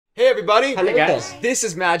everybody! Hello guys! This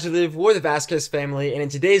is MaJeliv, we're the Vasquez family, and in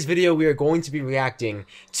today's video we are going to be reacting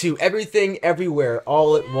to Everything Everywhere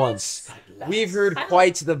All at Once. We've heard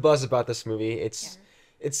quite the buzz about this movie. It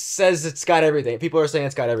says it's got everything. People are saying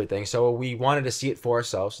it's got everything, so we wanted to see it for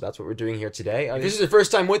ourselves, so that's what we're doing here today. If this is your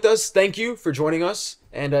first time with us, thank you for joining us,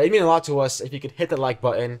 and it means a lot to us if you could hit the like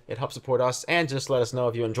button. It helps support us, and just let us know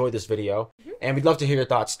if you enjoyed this video. And we'd love to hear your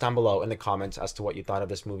thoughts down below in the comments as to what you thought of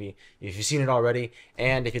this movie, if you've seen it already,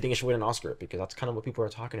 and if you think it should win an Oscar, because that's kind of what people are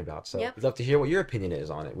talking about. So we'd love to hear what your opinion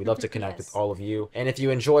is on it. We'd love to connect with all of you. And if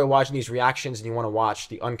you enjoy watching these reactions and you want to watch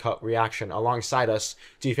the uncut reaction alongside us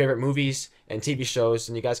to your favorite movies and TV shows,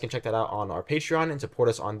 and you guys can check that out on our Patreon and support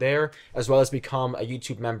us on there, as well as become a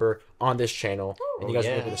YouTube member on this channel. And you guys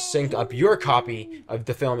will be able to sync up your copy of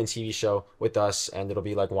the film and TV show with us, and it'll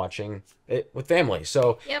be like watching it with family.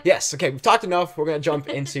 So yes, okay, we've talked enough. We're gonna jump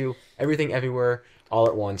into Everything Everywhere All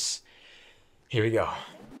at Once. Here we go.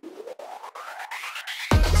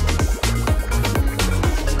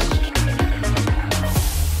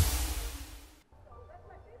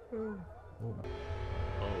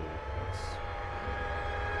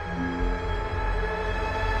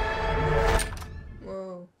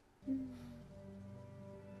 Whoa.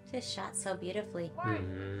 Just shot so beautifully.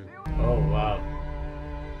 Oh wow.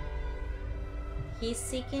 He's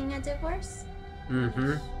seeking a divorce?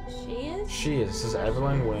 She is? She is. This is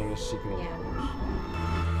Evelyn Wing is seeking a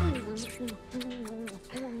divorce.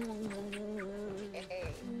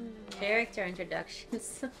 Character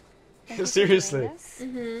introductions. Seriously.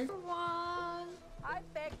 Everyone. Hi,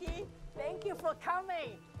 Becky. Thank you for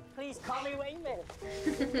coming. Please call me Waymond.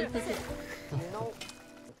 You know,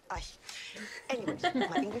 anyways,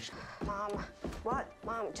 my English. Mom. What?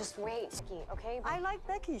 Mom, just wait, okay? I like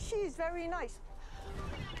Becky. She is very nice.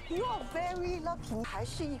 You are very lucky. 还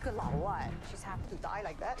是一个老外. She's happy to die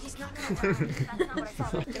like that. He's not gonna die. That's not what I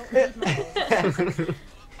thought.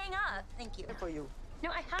 Hang up. Thank you. For you. No,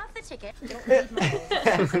 I have the ticket.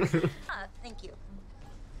 Thank you.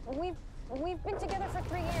 We've been together for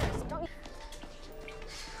 3 years. Don't you...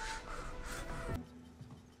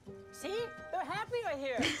 See? They're happy right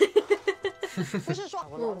here. 不是说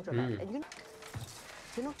our laundromat. And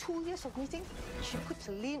you know, 2 years of meeting, she puts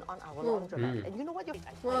a lien on our laundromat. And you know what? I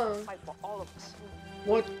fight for all of us.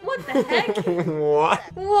 What? What the heck? What?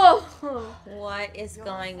 Whoa. What is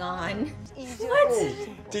going on? What?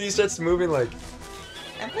 Dude, he starts moving like...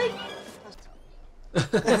 I'm like...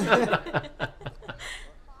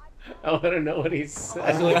 I want to know what he said.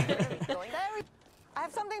 I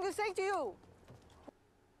have something to say to you.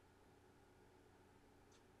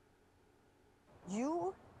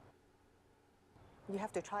 You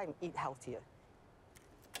have to try and eat healthier.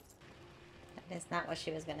 That is not what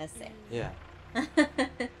she was gonna say. Yeah.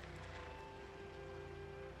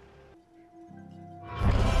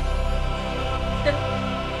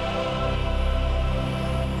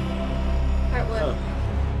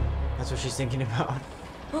 That's what she's thinking about.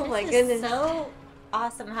 Oh my goodness. So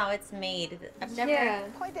awesome how it's made. I've never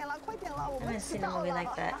seen a movie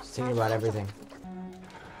like that. She's thinking about everything.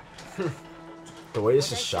 The way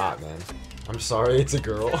this is shot, man. I'm sorry, it's a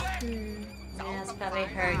girl. Yeah, it's probably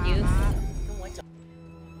her youth.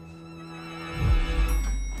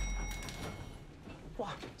 Wow,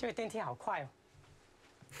 这个电梯好快哦。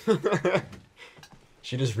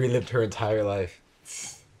 She just relived her entire life.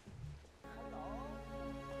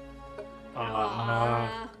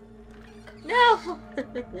 No!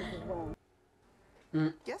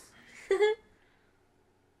 Yes?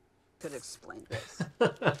 Could explain this.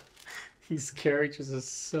 These characters are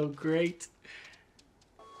so great.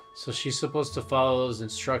 So she's supposed to follow those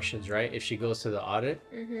instructions, right? If she goes to the audit?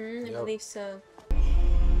 I believe so.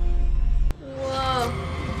 Whoa.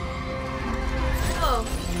 Oh.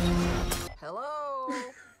 Hello.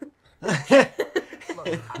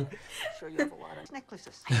 Look, I'm sure you have a lot of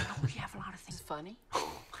necklaces. I know you have a lot of things. Funny.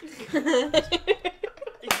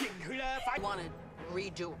 Want to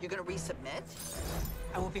redo? You're gonna resubmit?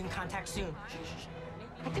 I will be in contact soon.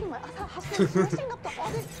 I think my other husband is messing up the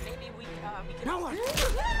audit. Maybe we can... No one!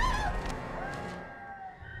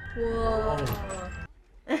 Whoa.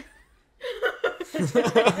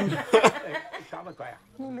 搞乜鬼啊？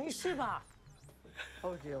你没事吧？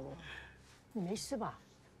好姐我，你没事吧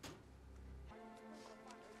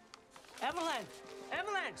 ？Evelyn，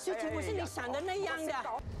事情不是你想的那样的。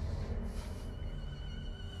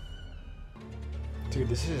Dude,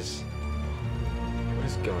 this is... What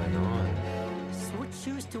is going on? Switch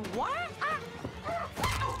shoes to what?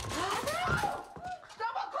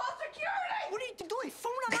 Someone call security! What are you doing?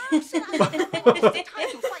 Phone alarm?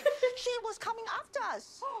 She was coming after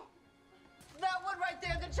us. That one right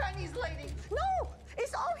there, the Chinese lady. No,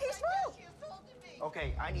 it's all his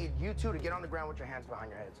Okay, I need you two to get on the ground with your hands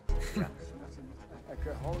behind your heads.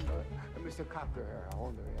 Okay, hold on. Mr. Copter here,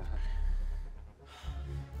 hold on, yeah.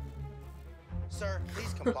 Sir,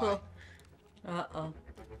 please comply. Uh-oh.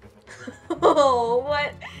 Oh,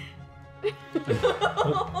 what?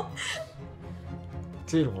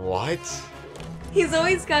 Dude, what? He's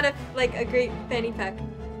always got a great fanny pack.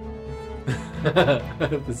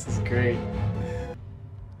 This is great.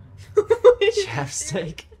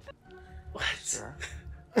 Chapstick. What? Sure.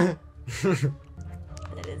 What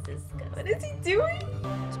is this guy? What is he doing?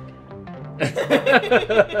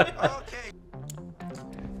 Okay.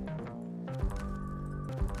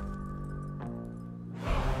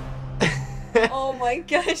 Oh my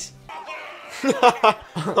gosh.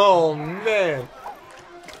 Oh man.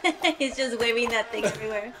 He's just waving that thing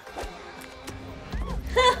everywhere.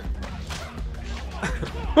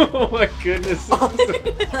 Oh my goodness. Oh.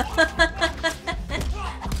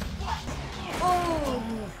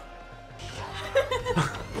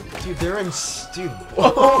 Dude, they're in. Dude.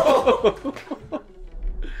 Whoa.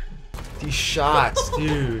 These shots,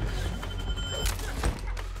 dude.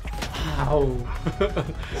 Ow.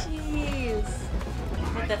 Jeez.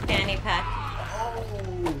 With the fanny pack.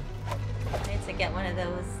 I need to get one of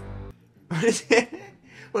those.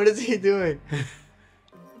 What is he doing?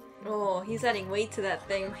 Oh, he's adding weight to that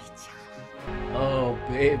thing. Oh,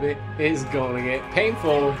 baby. It's going to get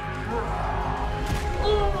painful.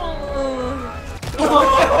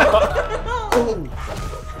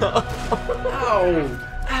 Ow.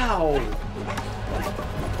 Ow.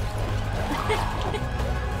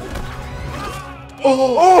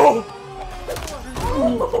 Oh!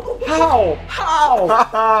 How? How?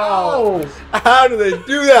 How? How do they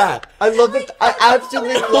do that? I love it. I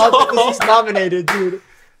absolutely love that this is nominated, dude.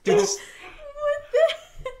 Dude, this.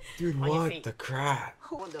 Dude, what the crap?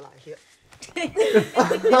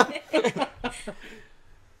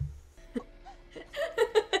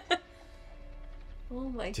 Oh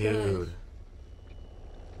my god. Dude.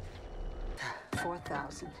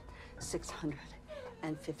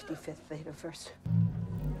 4,655th Theta first.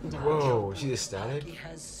 Whoa, she's ecstatic? He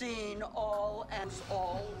has seen all and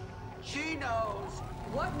all. She knows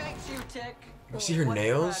what makes you tick. You see her what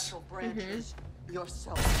nails? natural branches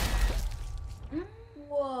yourself.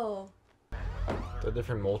 Whoa. They're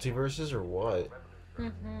different multiverses or what?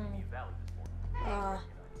 Oh,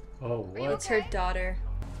 what? It's her daughter.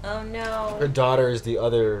 Oh no. Her daughter is the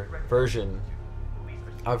other version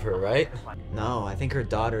of her, right? No, I think her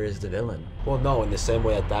daughter is the villain. Well, no, in the same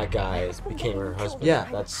way that that guy became her husband. Yeah.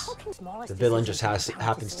 That's the villain. Just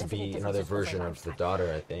happens to be another version of the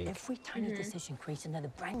daughter, I think. Every tiny decision creates another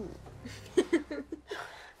brain.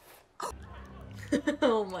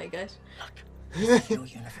 Oh my gosh. New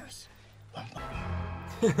universe.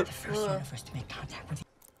 The first universe to make contact with you.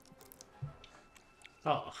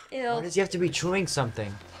 Oh. Ew. Why does he have to be chewing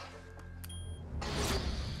something?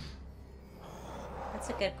 That's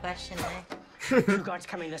a good question, eh? Two guards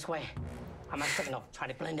coming this way. I'm on signal. Try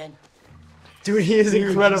to blend in. Dude, he is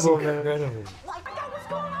incredible, man. Incredible.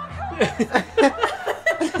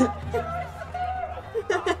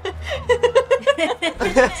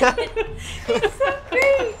 It's so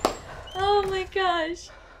great. Oh my gosh.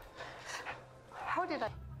 How did I?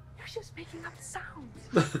 You're just making up sounds.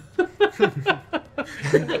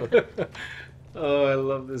 Oh, I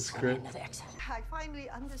love this script. Another exit. I finally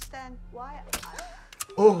understand why.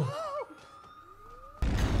 Oh.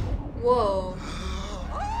 Whoa.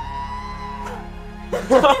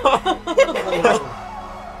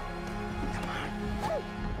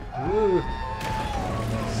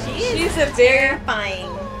 She's a very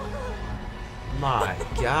terrifying. My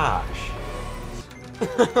gosh.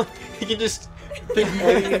 He can just pick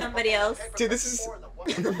any. Somebody else. Dude, this is.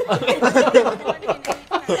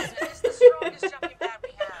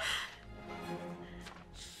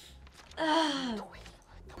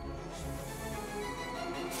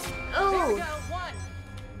 Oh.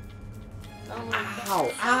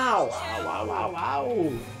 Ow, ow, ow, ow, ow,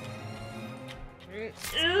 ow.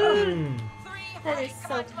 That is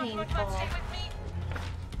so painful.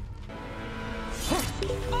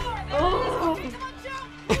 Oh.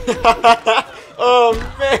 Oh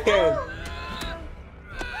man.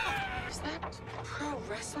 Is that pro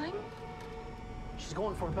wrestling? She's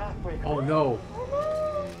going for a backbreaker. Oh no.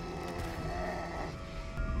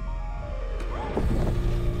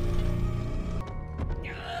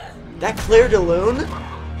 That Claire de Lune?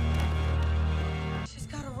 She's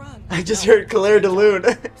gotta run. I just heard Claire de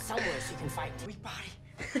Lune. Somewhere she can fight. Weak body.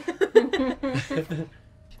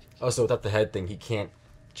 Oh, so without the head thing, he can't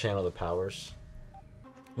channel the powers.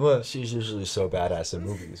 What? She's usually so badass in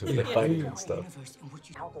movies with the fighting and stuff.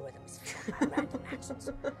 Algorithm is fueled by random actions.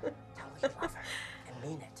 Tell her you love her and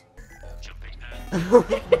mean it.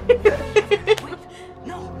 Wait,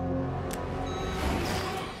 no.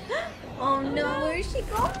 Oh no, where is she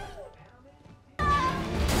going?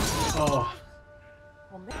 Oh.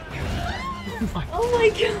 Oh my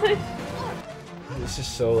god. This is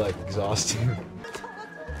so like exhausting.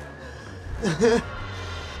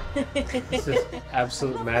 This is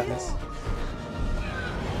absolute madness.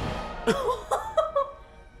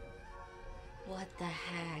 What the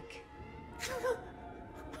heck?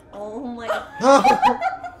 Oh my. Oh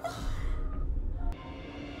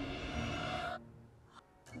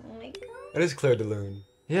my god. That is Claire de Lune.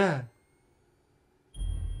 Yeah.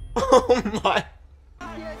 Oh my.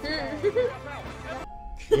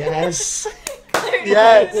 Yes.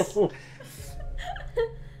 Yes.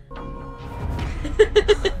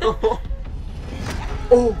 Oh.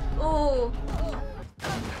 Oh.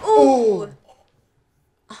 Oh.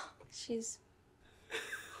 She's.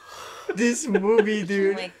 This movie, Oh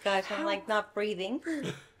dude. my gosh, I'm like not breathing.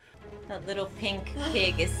 That little pink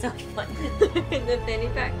pig is so funny. The fanny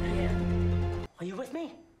pack. Yeah. Are you with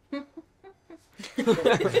me?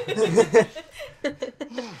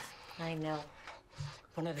 I know.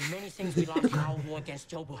 One of the many things we lost in our war against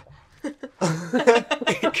Jobo.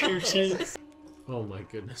 Oh my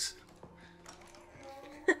goodness.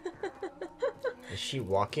 Is she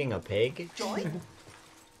walking a pig? Joy?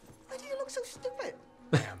 Why do you look so stupid?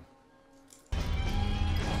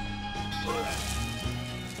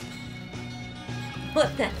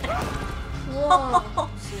 What the heck? Whoa.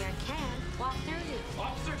 See, I can. Walk through you.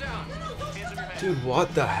 Dude, what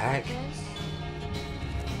the heck?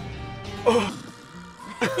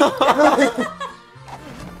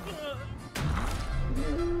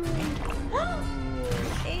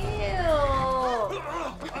 Ew.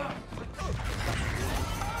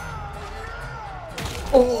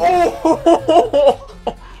 Oh!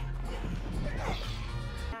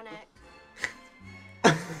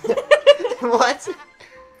 What?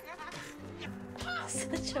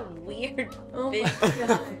 Such a weird Oh my bitch.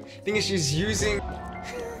 gosh. Thing is, she's using.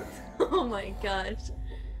 Oh my gosh.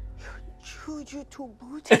 Juju to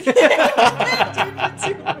booty.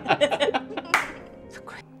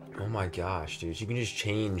 Oh my gosh, dude. She can just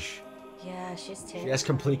change. Yeah, she's She terrible. has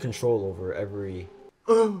complete control over every.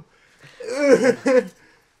 Oh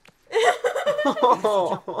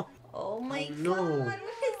my no. god, what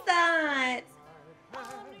is that?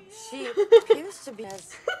 She appears to be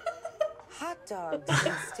as hot dogs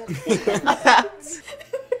instead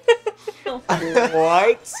of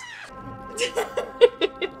What?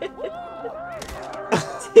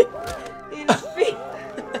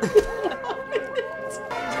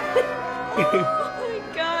 Oh my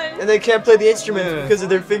god. And they can't play the instrument because of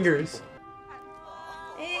their fingers.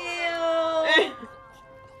 Ew.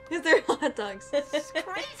 Because they're hot dogs.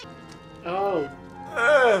 Oh.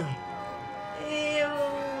 Ew.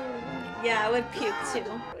 Yeah, I would puke too.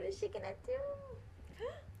 What is she gonna do?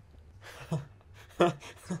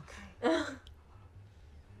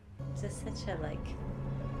 It's just such a like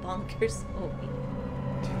bonkers movie.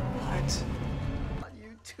 What?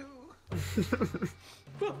 You too.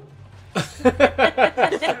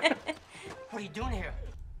 What are you doing here?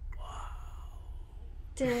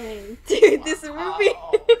 Dang. Dude, this movie.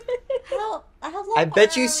 How long I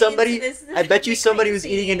bet you are we somebody. into this? I bet you somebody was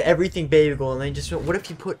Crazy. eating an everything bagel, and they just went, "What if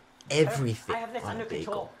you put everything I have this on a under bagel?"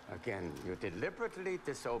 control. Again, you deliberately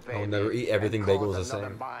disobey. I'll never me eat everything and bagels cause the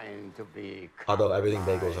another same. mind to be Although everything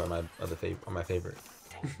bagels compromised. are my favorite.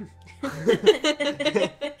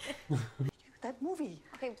 that movie.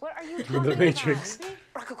 Okay, what are you The talking Matrix. about?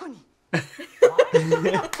 Rakakuni. What?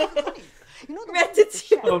 You know the one with the Ratatouille.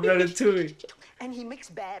 chef? Oh, Ratatouille. And he makes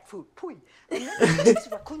bad food. Pui. And then he makes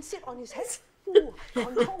raccoon sit on his head. Ooh,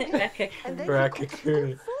 control him. And then he cooks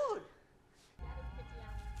good food.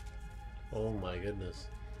 Oh my goodness.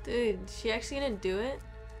 Dude, she actually gonna do it?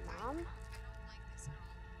 Mom?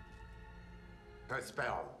 Her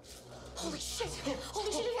spell. Holy shit!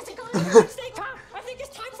 Holy shit, he hasn't gone to the state time! I think it's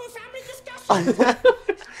time for a family discussion!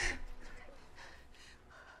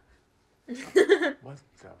 What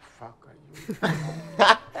the fuck are you?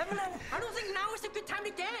 Evelyn, I don't think now is a good time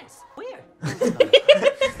to dance. Weird.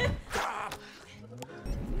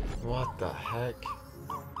 What the heck?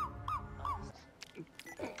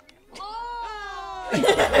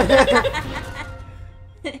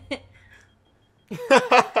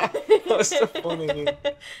 That's so funny, dude.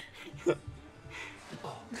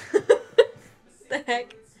 The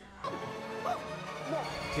heck?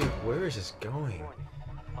 Dude, where is this going?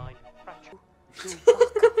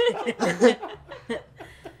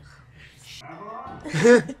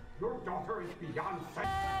 Your daughter is beyond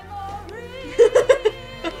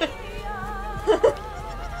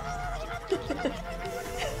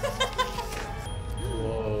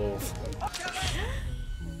Whoa.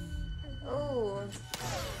 Oh.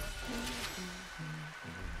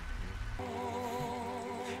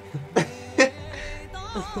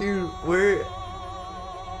 Dude, we're...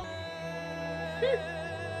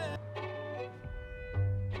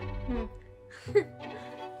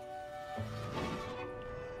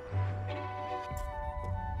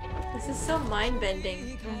 This is so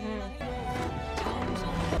mind-bending.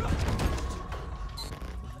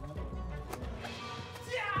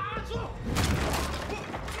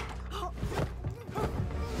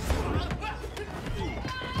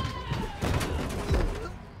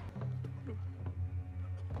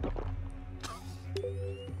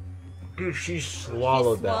 Dude, she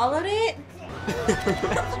swallowed that. Swallowed it?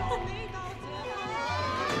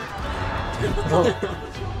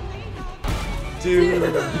 Dude.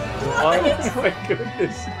 Oh my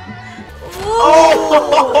goodness.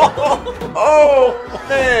 Oh! Oh,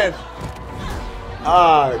 man.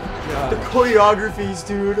 Ah, God. The choreographies,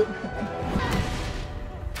 dude.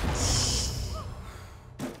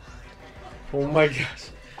 Oh my gosh.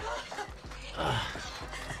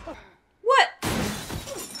 What?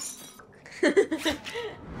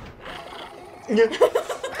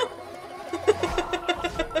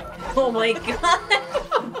 Oh my god.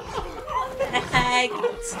 What the heck?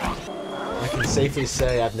 I can safely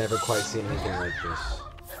say I've never quite seen anything like this.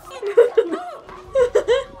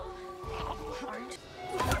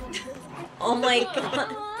 Oh my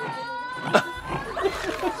god.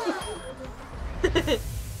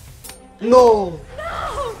 No!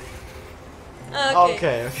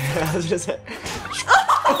 Okay. Okay. I was just like...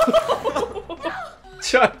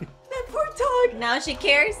 Chuck. That poor dog. Now she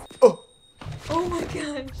cares? Oh! Oh my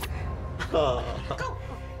gosh.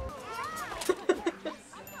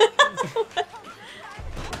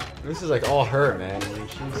 This is like all her, man. I mean,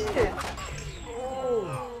 she's...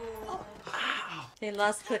 They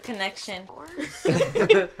lost the connection.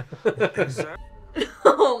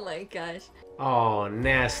 Oh my gosh. Oh,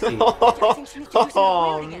 nasty.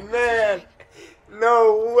 Oh, man.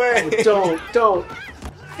 No way. Oh, don't.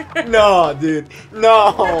 No, dude.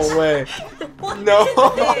 No way. No.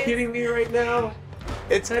 Are you kidding me right now?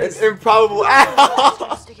 It's improbable.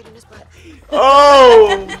 Ow.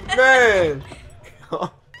 Oh, man.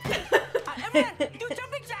 Do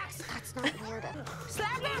jumping jacks! That's not weird.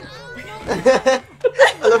 Slap him!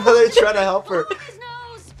 I love how they're trying to help her. His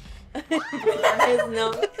nose.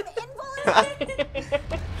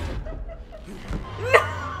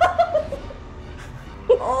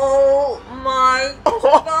 Oh my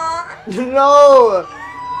god. No!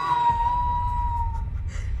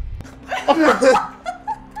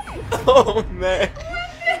 Oh, man.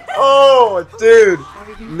 Oh, dude.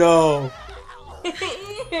 No.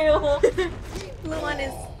 Ew. Blue one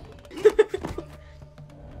is.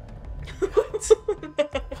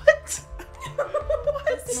 What?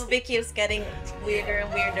 This movie keeps getting weirder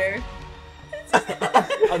and weirder.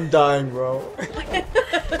 I'm dying, bro.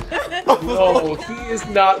 No, he is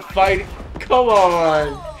not fighting. Come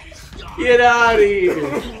on. Get out of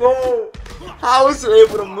here. No. How is he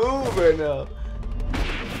able to move right now?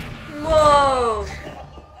 Whoa.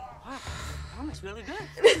 That looks really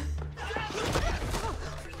good.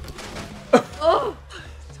 Oh.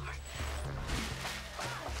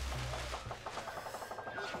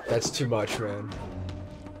 That's too much, man.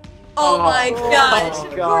 Oh my gosh.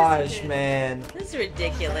 Oh gosh, man. This is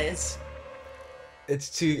ridiculous. It's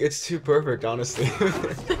too perfect, honestly.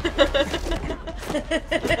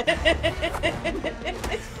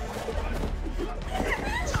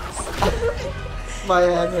 My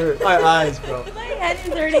head hurt. My eyes, bro. My head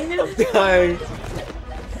is hurting now. I'm dying.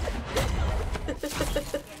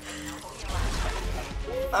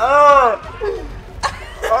 Oh!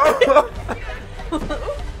 Oh!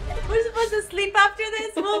 We're supposed to sleep after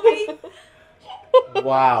this movie?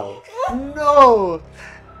 Wow. No!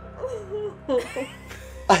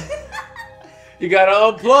 You gotta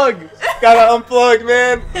unplug. Gotta unplug,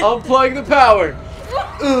 man. Unplug the power.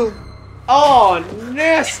 Oh,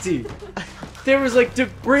 nasty. There was like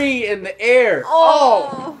debris in the air.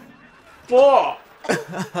 Oh. Fuck.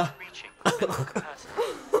 Reaching mental capacity.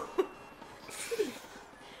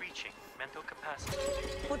 Reaching mental capacity.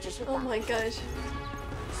 Oh my gosh.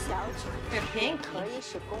 Her pink.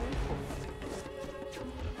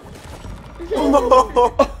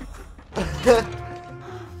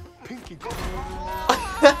 Pinky gong.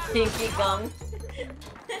 Pinky gong.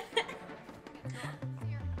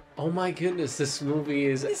 Oh my goodness, this movie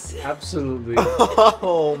is absolutely.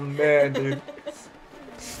 Oh man, dude.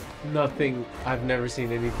 Nothing. I've never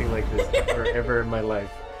seen anything like this ever in my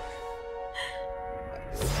life.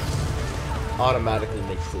 Automatically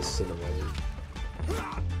makes this cinematic.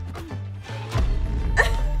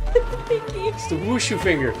 It's the whooshu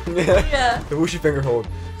finger. Yeah. The whooshy finger hold.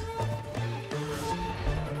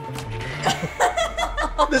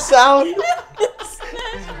 The sound.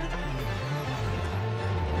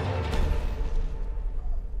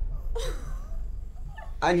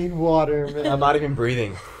 I need water, man. I'm not even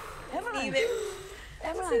breathing. Even,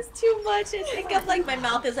 this is too much. I think I'm like, my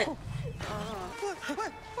mouth is like. Oh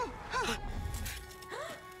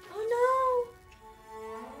no.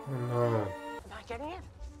 Oh no. Am I getting it?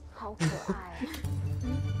 How could I?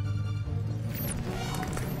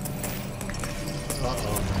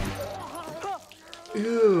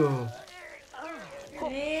 Ew.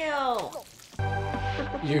 Ew.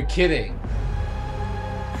 You're kidding.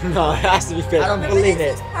 No, it has to be fake. I don't believe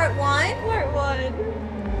This it. is part one? Part 1.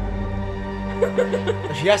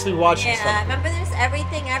 She has to be watching Yeah, something. remember there's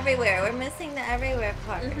everything everywhere. We're missing the everywhere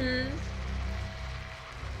part.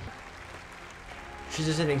 She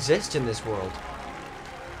doesn't exist in this world.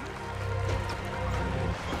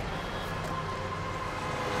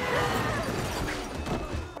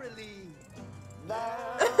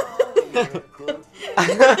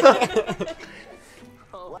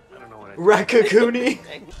 Raccoony.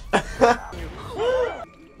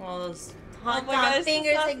 All those hot my gosh,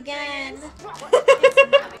 fingers stop. again.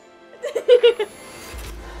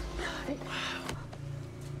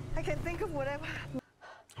 I can think of whatever.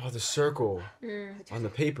 Oh, the circle on the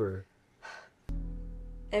paper.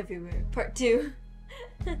 Everywhere. Part 2.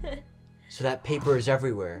 So that paper is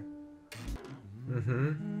everywhere.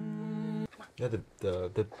 Mm-hmm. Yeah,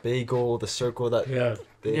 the bagel, the circle that. Yeah.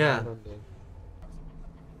 They Yeah. had on the...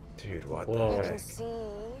 Dude, what Whoa.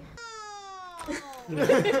 the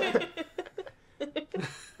heck?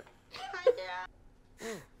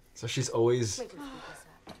 So she's always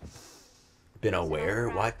been aware?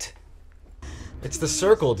 What? It's the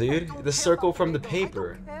circle, dude. The circle from the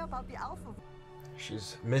paper.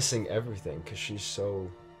 She's missing everything because she's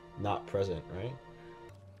so not present, right?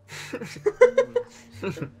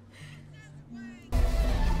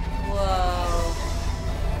 Whoa.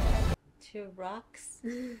 2 rocks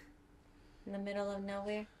in the middle of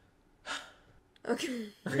nowhere. Okay.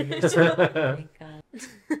 Oh my god.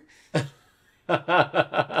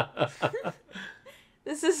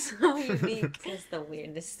 This is so unique. This is the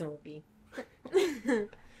weirdest movie.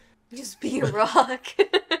 Just be a rock.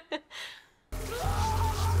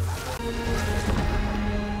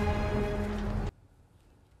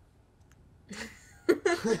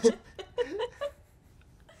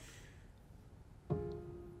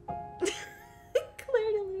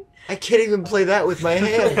 Clearly. I can't even play that with my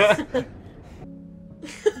hands.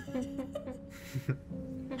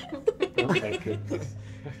 Oh my goodness.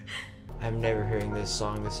 I'm never hearing this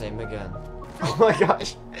song the same again. Oh my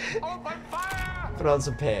gosh. Put on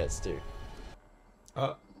some pants, dude.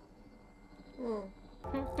 Oh.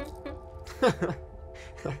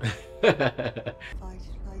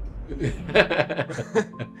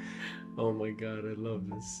 Oh my god, I love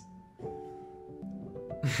this.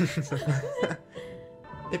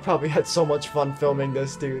 They probably had so much fun filming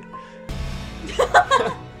this, dude.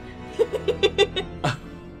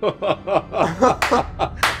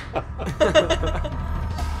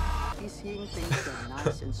 He's seeing things that are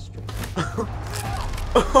nice and straight.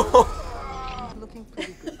 Looking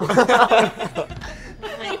pretty good. Oh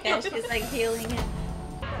my gosh, she's like healing him.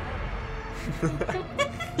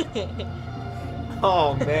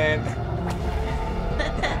 Oh man.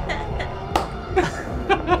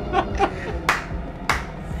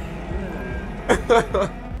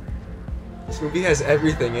 This movie has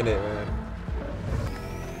everything in it, man.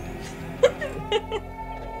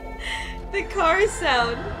 The car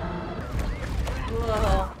sound.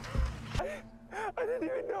 Whoa. I didn't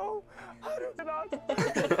even know how to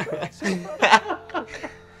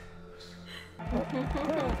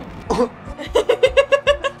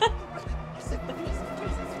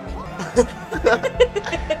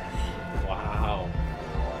Wow.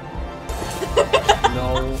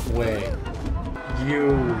 No way. You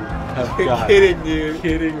have got kidding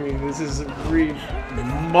me. This is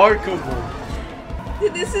remarkable.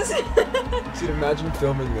 This is. Dude, imagine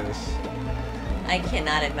filming this. I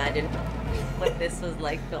cannot imagine what this was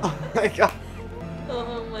like filming. Oh my god.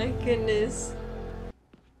 Oh my goodness.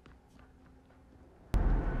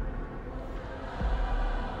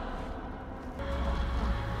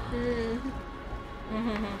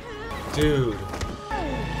 Dude.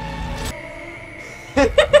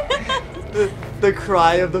 The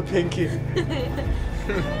cry of the pinky.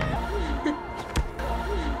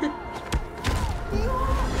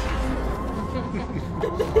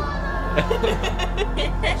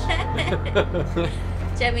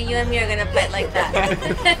 Jemmy, you and me are gonna fight like that.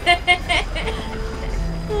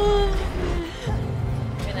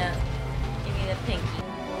 I'm gonna give you the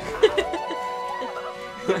pinky.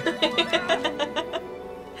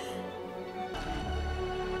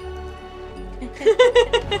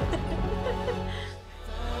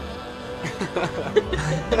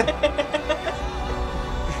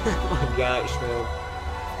 Oh my gosh, man.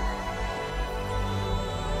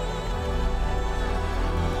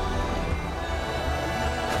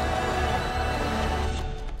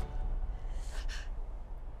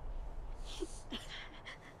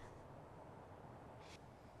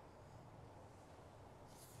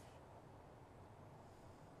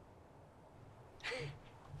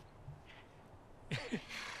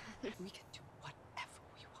 We can do whatever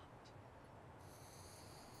we want.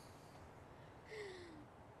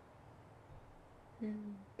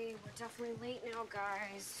 Hey, we're definitely late now,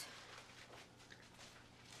 guys.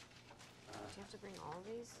 Do you have to bring all of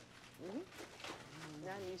these?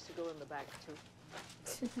 That needs to go in the bag too.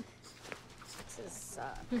 This is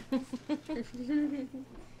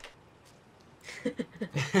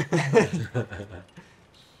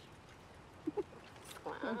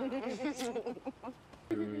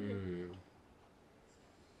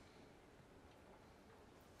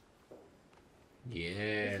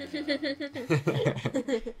Yeah.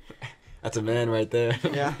 That's a man right there.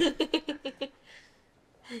 Yeah.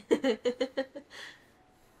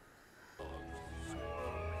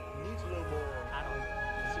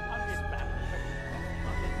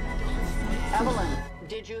 Evelyn,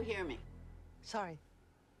 did you hear me? Sorry.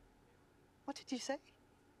 What did you say?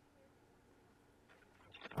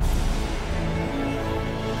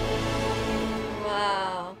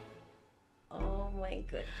 Wow. Oh my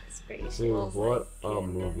goodness gracious. Dude, what a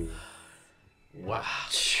movie. Wow.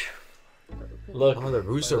 Look, Oh, the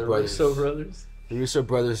Russo brothers. Russo brothers The Russo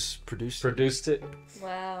brothers produced it.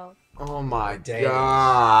 Wow. Oh my Damn.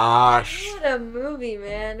 gosh. What a movie,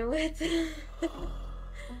 man. What?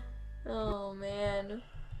 Oh, man.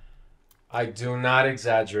 I do not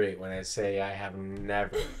exaggerate when I say I have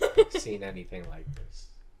never seen anything like this.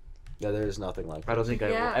 Yeah, there is nothing like that. I don't think I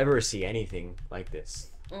Yeah. will ever see anything like this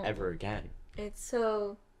ever again. It's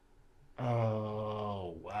so...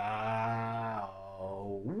 Oh, wow.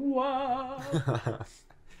 Wow.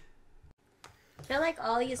 I feel like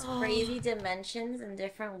all these crazy dimensions and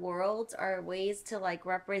different worlds are ways to like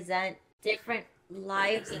represent different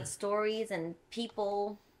lives and stories and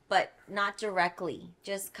people, but not directly.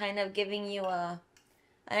 Just kind of giving you an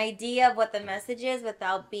idea of what the message is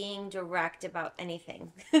without being direct about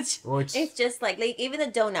anything. Well, It's just like even the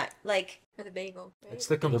donut, like Or the bagel. Right? it's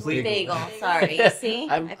the complete bagel. Sorry, you see,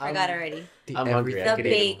 I forgot I'm- already. I'm hungry. The I could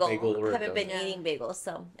eat a bagel. or I haven't been donut. eating bagels,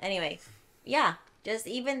 so anyway, yeah. Just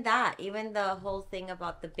even that, even the whole thing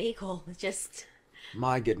about the bagel, just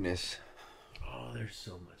My goodness. Oh, there's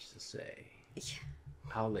so much to say.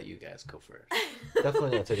 I'll let you guys go first.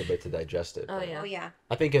 Definitely gonna take a bit to digest it. Oh, but yeah. oh yeah.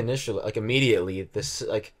 I think initially, like immediately, this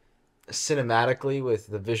like cinematically with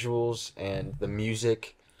the visuals and the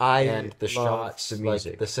music and the shots, the like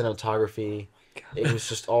music. the cinematography, it was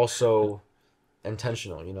just also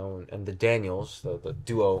intentional, you know. And the Daniels, the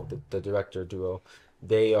duo, the director duo,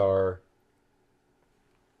 they are.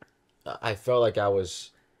 I felt like I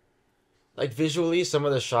was, like visually, some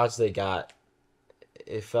of the shots they got,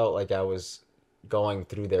 it felt like I was going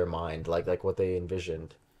through their mind, like what they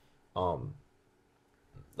envisioned.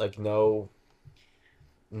 Like no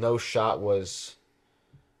shot was,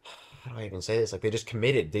 how do I even say this? Like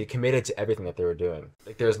they committed to everything that they were doing.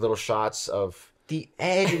 Like there's little shots of The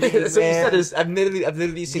editing, that's what you man. said is I've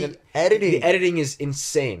literally seen The it. editing. The editing is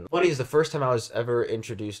insane. Funny is the first time I was ever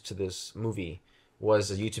introduced to this movie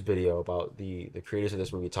was a YouTube video about the creators of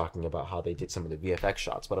this movie talking about how they did some of the VFX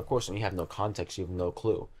shots. But of course, when you have no context, you have no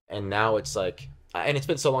clue. And now it's like, and it's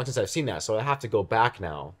been so long since I've seen that, so I have to go back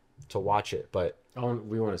now to watch it. But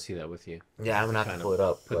We want to see that with you. yeah, I'm gonna have Kind to of pull it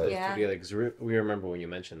up. Put But those Yeah. together because we remember when you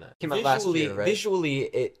mentioned that. Came out last year, right? visually,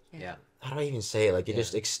 it Yeah. how do I even say it? Like it Yeah.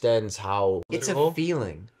 just extends how It's literal. a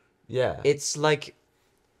feeling. Yeah. It's like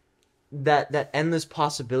that endless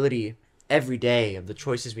possibility every day of the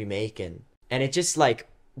choices we make, and it just like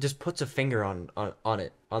just puts a finger on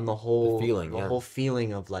it, on the whole The feeling, yeah. whole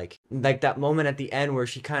feeling of like that moment at the end where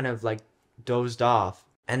she kind of like dozed off,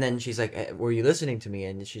 and then she's like, "Were you listening to me?"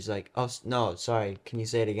 And she's like, "Oh no, sorry. Can you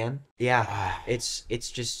say it again?" Yeah, it's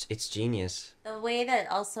genius. The way that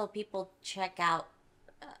also people check out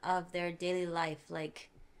of their daily life, like,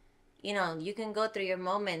 you know, you can go through your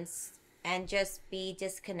moments and just be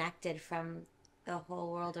disconnected from the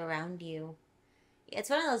whole world around you. It's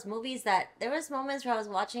one of those movies that there was moments where I was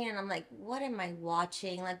watching it and I'm like, what am I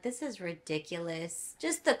watching? Like, this is ridiculous.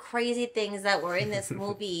 Just the crazy things that were in this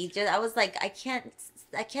movie. I was like, I can't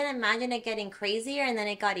imagine it getting crazier, and then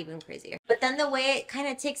it got even crazier. But then the way it kind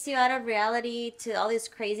of takes you out of reality to all this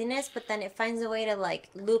craziness, but then it finds a way to like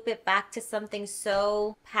loop it back to something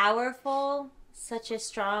so powerful, such a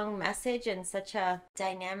strong message, and such a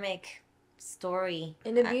dynamic story.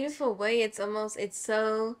 In a beautiful way. It's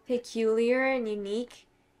so peculiar and unique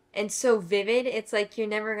and so vivid. It's like you're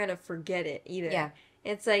never gonna forget it either. Yeah.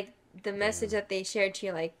 It's like the message that they shared to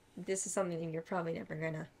you, like, this is something that you're probably never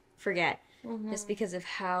gonna forget. Just because of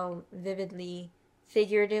how vividly,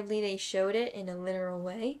 figuratively they showed it in a literal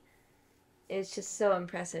way. It's just so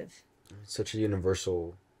impressive. It's such a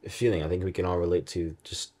universal feeling. I think we can all relate to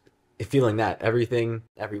just feeling that everything,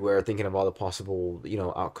 everywhere, thinking of all the possible, you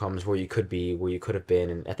know, outcomes, where you could be, where you could have been.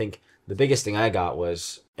 And I think the biggest thing I got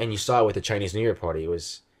was, and you saw it with the Chinese New Year party,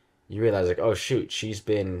 was you realize like, oh shoot, she's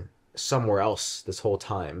been somewhere else this whole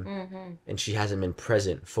time, and she hasn't been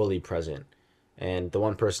present, fully present. And the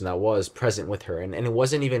one person that was present with her, and it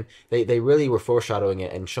wasn't even, they really were foreshadowing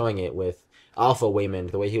it and showing it with Alpha Waymond,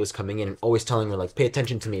 the way he was coming in and always telling her like, pay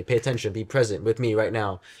attention to me, pay attention, be present with me right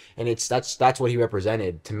now. And that's what he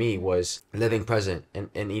represented to me, was living present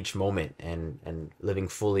in each moment, and living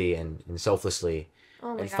fully and selflessly,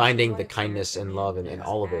 and finding the kindness and love and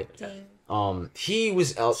all of it. He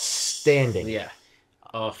was outstanding. Yeah.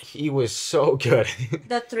 Oh, he was so good.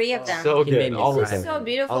 The three of them. So good. All of them. It's so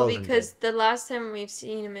beautiful because the last time we've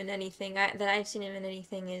seen him in anything, that I've seen him in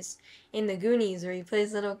anything, is in the Goonies, where he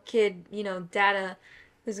plays little kid, you know, Data,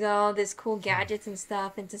 who's got all this cool gadgets and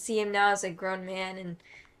stuff. And to see him now as a grown man and,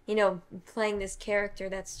 you know, playing this character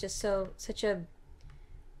that's just such a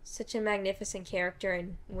magnificent character,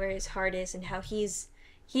 and where his heart is, and how he's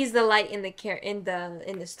the light in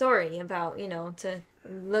the story, about, you know, to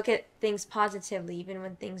look at things positively even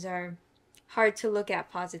when things are hard to look at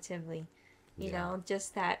positively. You know,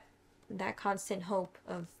 just that constant hope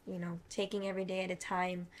of, you know, taking every day at a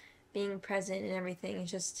time, being present and everything. It's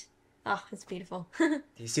just, oh, it's beautiful. Do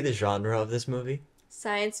you see the genre of this movie?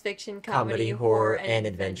 Science fiction, comedy, horror, and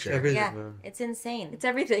adventure. Yeah, it's insane. It's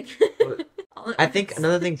everything. I think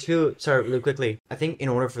another thing too, sorry, really quickly, I think in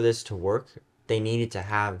order for this to work, they needed to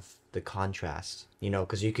have the contrast, you know,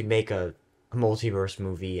 because you could make a multiverse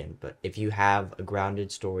movie, but if you have a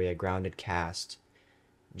grounded story, a grounded cast,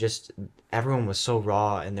 just everyone was so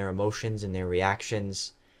raw in their emotions and their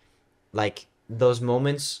reactions. Like, those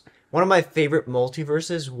moments, one of my favorite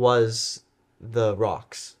multiverses was the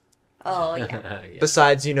Rocks. Oh, yeah. Yeah.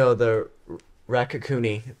 Besides, you know, the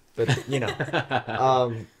Rakakuni, but, you know,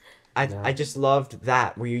 I just loved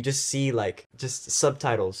that, where you just see, like, just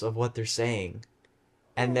subtitles of what they're saying.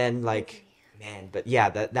 And then, like, man, but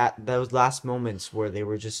yeah, those last moments where they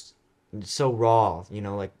were just so raw, you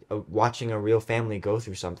know, like watching a real family go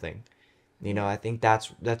through something. You know, I think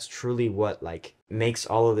that's truly what, like, makes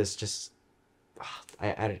all of this just,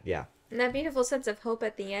 yeah. And that beautiful sense of hope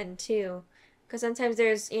at the end, too. Because sometimes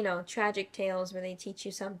there's, you know, tragic tales where they teach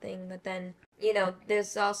you something, but then, you know,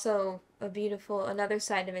 there's also another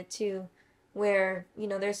side of it, too, where, you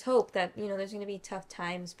know, there's hope that, you know, there's going to be tough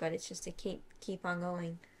times, but it's just to keep on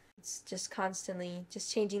going. It's just constantly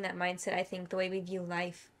just changing that mindset. I think the way we view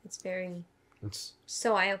life, it's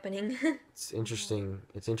so eye-opening. It's interesting.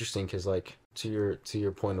 It's interesting because, like, to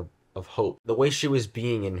your point of hope, the way she was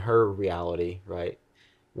being in her reality, right,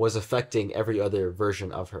 was affecting every other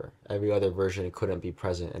version of her. Every other version couldn't be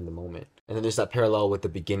present in the moment. And then there's that parallel with the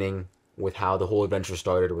beginning, with how the whole adventure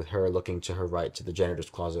started, with her looking to her right, to the janitor's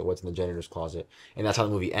closet, what's in the janitor's closet, and that's how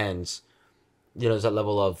the movie ends. You know, there's that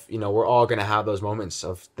level of, you know, we're all gonna have those moments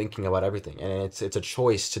of thinking about everything, and it's a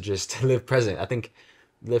choice to just live present. I think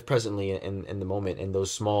live presently in the moment, in the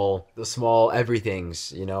small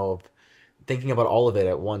everythings, you know, thinking about all of it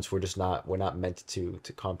at once. We're not meant to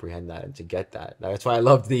comprehend that and to get that. That's why I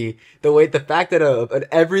loved the fact that an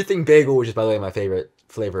everything bagel, which is, by the way, my favorite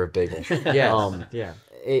flavor of bagel. Yeah. Yeah.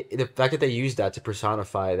 The fact that they used that to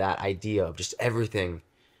personify that idea of just everything,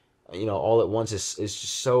 you know, all at once is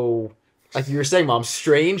just so, like you were saying, Mom,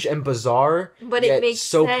 strange and bizarre, but it makes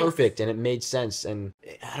so sense. Perfect, and it made sense. And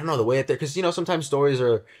I don't know, the way that because, you know, sometimes stories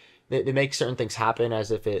they make certain things happen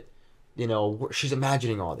as if it, you know, she's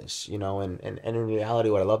imagining all this, you know, and in reality,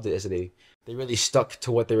 what I loved is they really stuck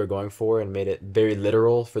to what they were going for and made it very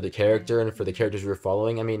literal for the character and for the characters we were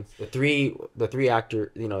following. I mean, the three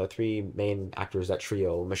main actors, that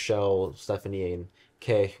trio, Michelle, Stephanie, and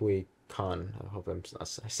Ke Huy Quan. I hope I'm not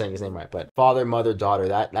saying his name right, but father, mother, daughter.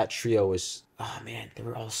 That trio was, oh man, they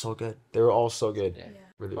were all so good. They were all so good. Yeah.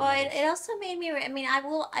 really. Well, it also made me. I mean,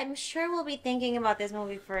 I'm sure we'll be thinking about this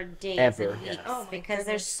movie for days Ever. and weeks Oh my because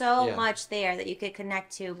there's goodness. so Yeah. much there that you could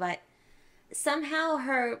connect to. But somehow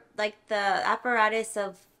her, like the apparatus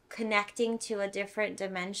of connecting to a different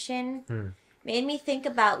dimension, made me think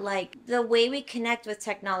about like the way we connect with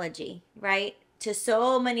technology, right? To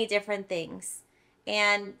so many different things.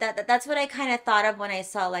 And that's what I kind of thought of when I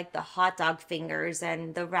saw like the hot dog fingers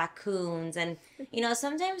and the raccoons. And, you know,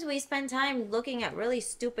 sometimes we spend time looking at really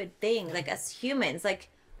stupid things, like as humans, like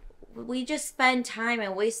we just spend time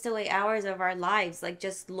and waste away hours of our lives, like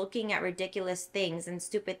just looking at ridiculous things and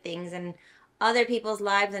stupid things and other people's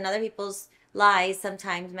lives and other people's lies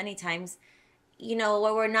sometimes, many times, you know,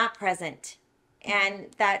 where we're not present. And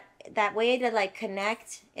that way to like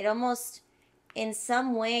connect, it almost in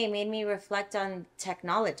some way made me reflect on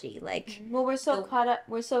technology. Like, Well, we're so caught up.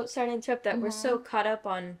 We're so sorry to interrupt that. We're so caught up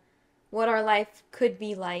on what our life could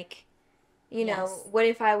be like. You know, Yes. what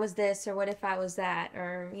if I was this or what if I was that,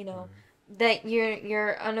 or you know, that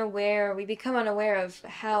you're unaware. We become unaware of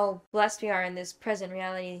how blessed we are in this present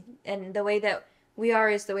reality, and the way that we are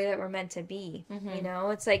is the way that we're meant to be. You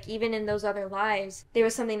know, it's like even in those other lives, there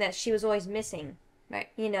was something that she was always missing. right.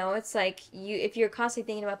 You know, it's like if you're constantly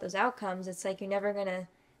thinking about those outcomes, it's like you're never gonna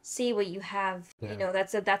see what you have. Yeah. You know,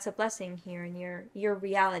 that's a blessing here in your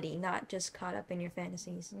reality, not just caught up in your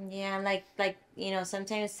fantasies. Yeah, like you know,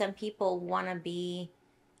 sometimes some people want to be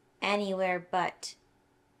anywhere but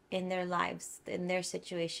in their lives, in their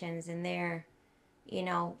situations, in their, you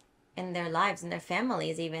know, in their lives, in their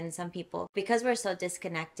families, even some people, because we're so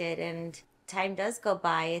disconnected and time does go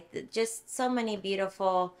by. Just so many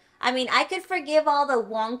beautiful. I mean, I could forgive all the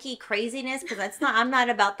wonky craziness because I'm not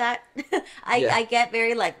about that. I get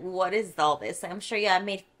very like, what is all this? I'm sure, yeah, I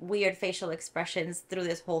made weird facial expressions through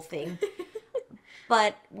this whole thing.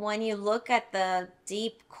 But when you look at the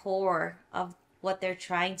deep core of what they're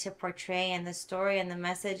trying to portray and the story and the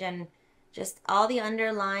message and just all the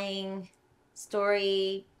underlying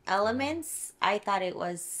story elements, I thought it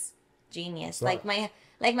was genius. Right.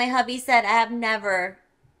 Like my hubby said, I have never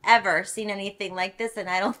ever seen anything like this, and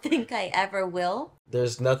I don't think I ever will.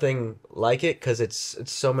 There's nothing like it because it's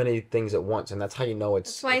so many things at once, and that's how you know it's.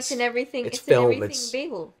 That's why it's in everything. It's It's film. in everything It's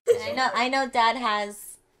bagel. And I know Dad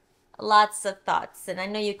has lots of thoughts, and I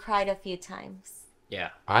know you cried a few times. Yeah.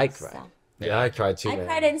 I cried. So. Yeah, I cried too. I man.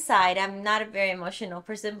 cried inside. I'm not a very emotional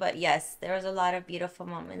person, but yes, there was a lot of beautiful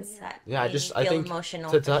moments that Yeah, made me I feel think emotional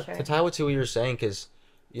to for sure. tie what to what you were saying, because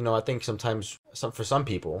you know I think sometimes for some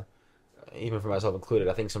people, even for myself included,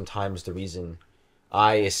 I think sometimes the reason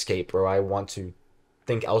I escape or I want to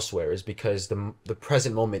think elsewhere is because the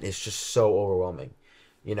present moment is just so overwhelming,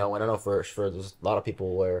 you know. And I know for there's a lot of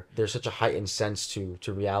people where there's such a heightened sense to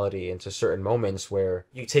reality and to certain moments where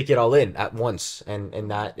you take it all in at once, and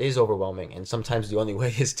that is overwhelming. And sometimes the only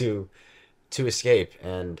way is to escape,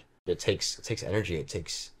 and it takes energy. It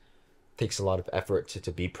takes a lot of effort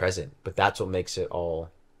to be present, but that's what makes it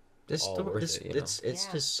all. This all story, worth this it, you know? it's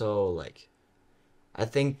Yeah. just so like, I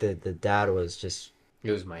think that the dad was just He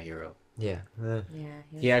was my hero. yeah. Yeah,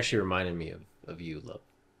 He actually reminded me of you, love.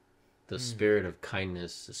 The spirit of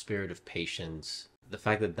kindness, the spirit of patience, the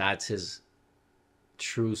fact that that's his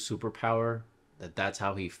true superpower, that's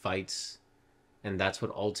how he fights, and that's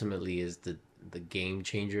what ultimately is the game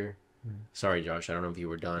changer. Sorry, Josh, I don't know if you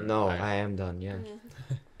were done. No, I am done. Yeah.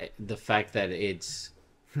 The fact that it's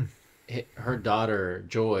her daughter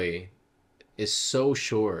Joy is so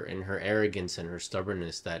sure in her arrogance and her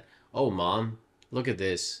stubbornness that, oh mom, look at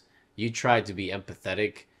this, you tried to be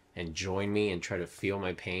empathetic and join me and try to feel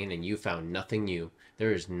my pain, and you found nothing new.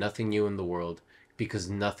 There is nothing new in the world because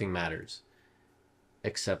nothing matters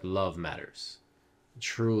except love matters.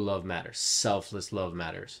 True love matters. Selfless love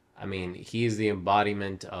matters. I mean, he is the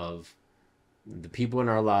embodiment of the people in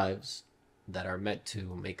our lives that are meant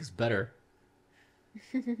to make us better,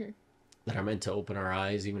 that are meant to open our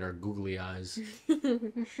eyes, even our googly eyes.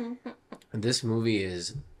 And this movie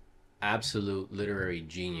is absolute literary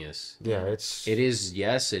genius. Yeah, it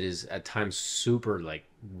is at times super like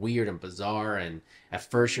weird and bizarre, and at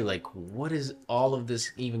first you're like, what is all of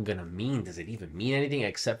this even gonna mean? Does it even mean anything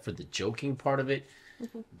except for the joking part of it?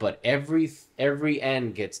 But every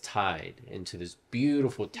end gets tied into this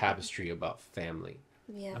beautiful tapestry about family,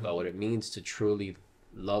 Yeah. about what it means to truly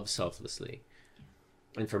love selflessly.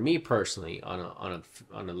 And for me personally, on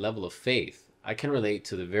a level of faith, I can relate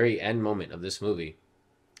to the very end moment of this movie.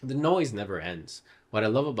 The noise never ends. What I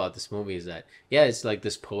love about this movie is that, yeah, it's like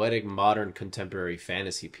this poetic, modern, contemporary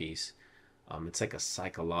fantasy piece. It's like a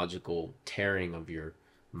psychological tearing of your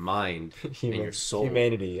mind and your soul.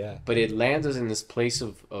 Humanity, yeah. But it lands us in this place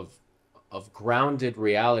of grounded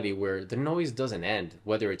reality where the noise doesn't end,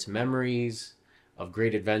 whether it's memories of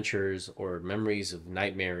great adventures or memories of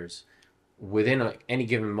nightmares. Within any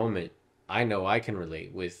given moment, I know I can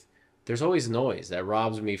relate with. There's always noise that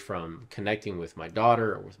robs me from connecting with my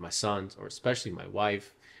daughter or with my sons, or especially my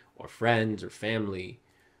wife or friends or family.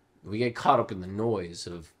 We get caught up in the noise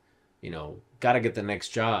of, gotta get the next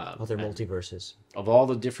job. Other multiverses. Of all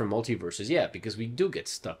the different multiverses, yeah, because we do get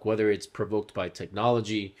stuck, whether it's provoked by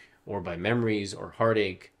technology or by memories or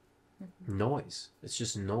heartache. Noise. It's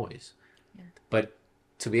just noise. Yeah. But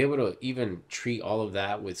to be able to even treat all of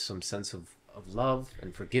that with some sense of love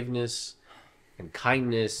and forgiveness and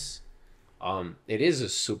kindness, it is a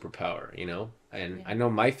superpower, And yeah. I know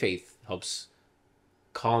my faith helps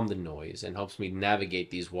calm the noise and helps me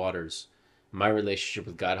navigate these waters. My relationship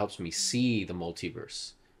with God helps me see the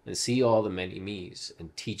multiverse and see all the many me's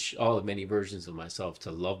and teach all the many versions of myself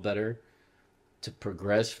to love better, to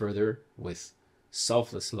progress further with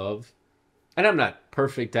selfless love. And I'm not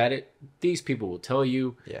perfect at it. These people will tell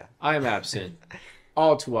you I am absent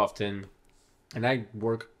all too often. And I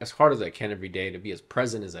work as hard as I can every day to be as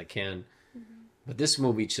present as I can. Mm-hmm. But this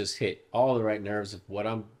movie just hit all the right nerves of what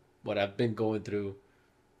I've been going through.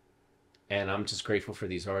 And I'm just grateful for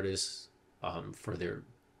these artists, for their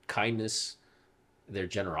kindness, their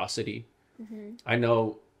generosity. Mm-hmm. I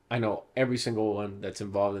know every single one that's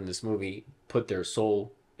involved in this movie put their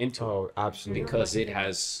soul into it. Absolutely. Because it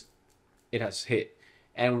has hit.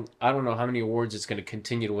 And I don't know how many awards it's going to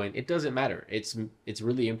continue to win. It doesn't matter. It's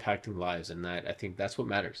really impacting lives, and I think that's what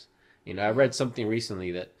matters. I read something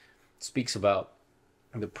recently that speaks about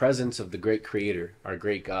the presence of the great creator, our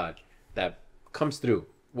great God, that comes through,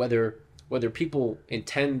 whether people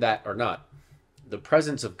intend that or not. The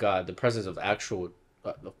presence of God, the presence of actual,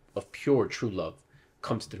 of pure, true love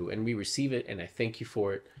comes through, and we receive it, and I thank you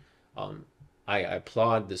for it. I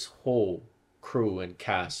applaud this whole crew and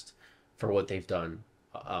cast for what they've done.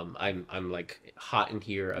 I'm like hot in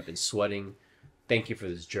here. I've been sweating. Thank you for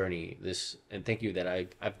this journey. And thank you that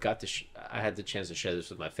I've got to. I had the chance to share this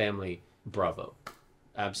with my family. Bravo,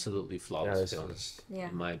 absolutely flawless film,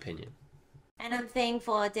 in my opinion. And I'm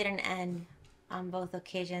thankful it didn't end on both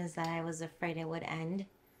occasions that I was afraid it would end.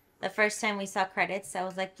 The first time we saw credits, I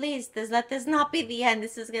was like, please, let this not be the end.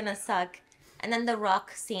 This is gonna suck. And then the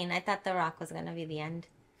rock scene, I thought the rock was gonna be the end.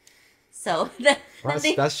 So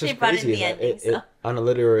that's just crazy. It, on a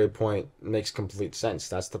literary point, makes complete sense.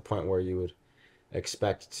 That's the point where you would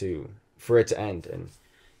expect for it to end.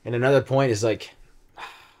 And another point is like,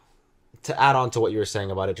 to add on to what you were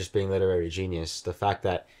saying about it just being literary genius, the fact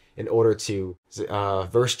that in order to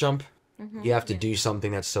verse jump, you have to do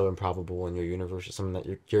something that's so improbable in your universe, or something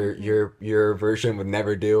that your version would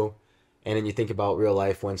never do. And then you think about real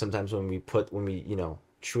life, when we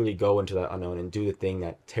truly go into that unknown and do the thing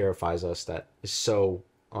that terrifies us, that is so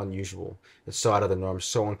unusual, it's so out of the norm,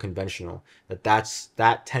 so unconventional,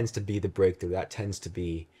 that tends to be the breakthrough. That tends to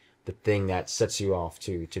be the thing that sets you off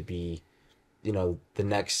to be, the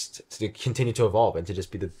next, to continue to evolve and to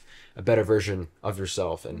just be a better version of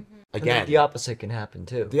yourself. And again, the opposite can happen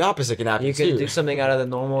too. The opposite can happen too. You can do something out of the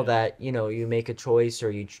normal that, you make a choice,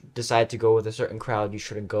 or you decide to go with a certain crowd you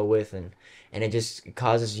shouldn't go with, and it just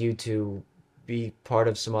causes you to be part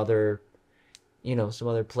of some other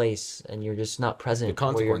place, and you're just not present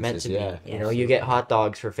where you're meant to be. You get hot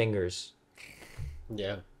dogs for fingers.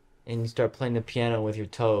 Yeah. And you start playing the piano with your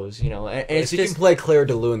toes, and if you can play Claire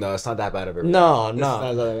de Lune, though, it's not that bad of a No.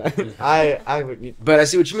 I would. But I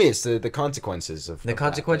see what you mean. It's the consequences of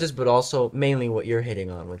consequences, but also mainly what you're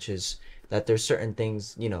hitting on, which is that there's certain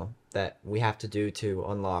things, that we have to do to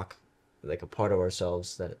unlock, like, a part of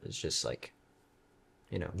ourselves that is just like,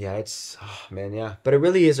 Yeah, it's yeah. But it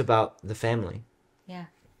really is about the family. Yeah.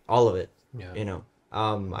 All of it. Yeah.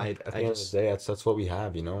 At the end of the day, that's what we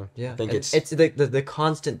have. Yeah. I think it's the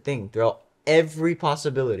constant thing throughout every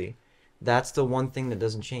possibility. That's the one thing that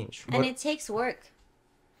doesn't change. And it takes work.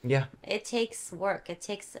 Yeah. It takes work. It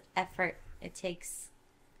takes effort. It takes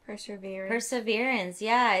perseverance.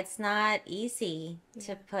 Yeah, it's not easy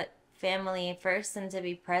to put family first and to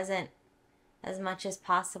be present as much as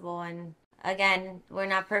possible. And again, we're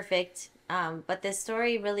not perfect. But this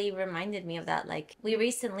story really reminded me of that. Like, we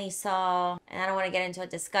recently saw, and I don't want to get into a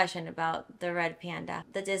discussion about the Red Panda,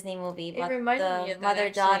 the Disney movie, but the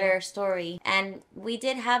mother-daughter story. And we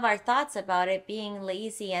did have our thoughts about it being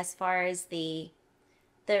lazy as far as the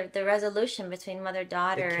resolution between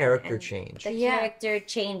mother-daughter. The character change. The character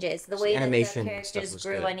changes. The way that the characters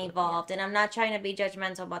grew and evolved. And I'm not trying to be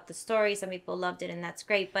judgmental about the story. Some people loved it, and that's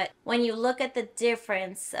great. But when you look at the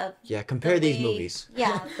difference of... Yeah, compare these movies.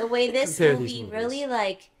 Yeah, the way this movie really,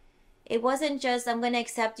 it wasn't just, I'm going to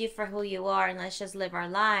accept you for who you are and let's just live our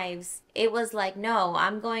lives. It was like, no,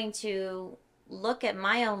 I'm going to look at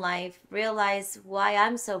my own life, realize why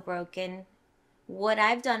I'm so broken, what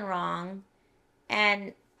I've done wrong,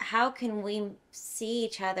 and how can we see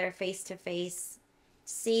each other face to face,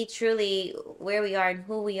 see truly where we are and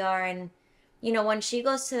who we are. And, you know, when she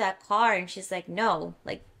goes to that car and she's like, no,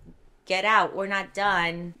 like, get out, we're not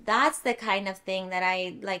done. That's the kind of thing that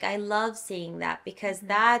I love seeing that, because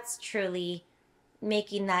that's truly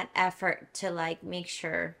making that effort to like make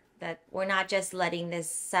sure that we're not just letting this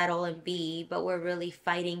settle and be, but we're really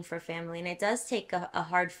fighting for family. And it does take a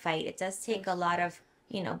hard fight. It does take a lot of,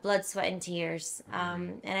 you know, blood, sweat, and tears.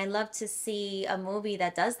 And I love to see a movie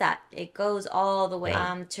that does that. It goes all the way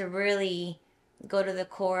to really go to the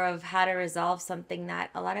core of how to resolve something that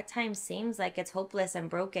a lot of times seems like it's hopeless and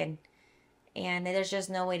broken. And there's just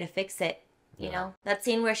no way to fix it, you know? That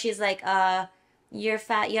scene where she's like, you're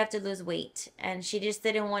fat, you have to lose weight. And she just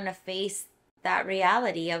didn't want to face that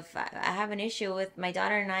reality of, I have an issue with my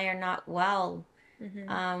daughter and I are not well.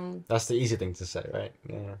 That's the easy thing to say, right?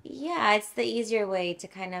 Yeah, it's the easier way to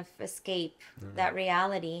kind of escape that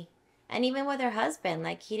reality. And even with her husband,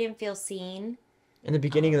 like, he didn't feel seen. In the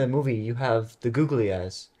beginning of the movie, you have the googly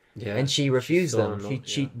eyes. Yeah. And she refused them.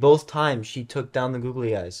 She both times she took down the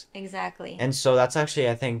googly eyes. Exactly. And so that's actually,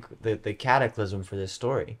 I think, the cataclysm for this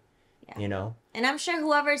story. Yeah. You know? And I'm sure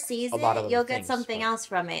whoever sees it, you'll get something else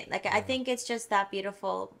from it. Like, I think it's just that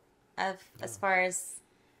beautiful as far as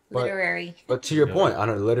literary. But to your point, on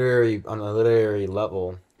a literary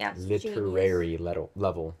level, yeah, literary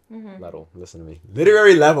level, listen to me,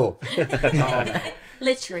 literary level.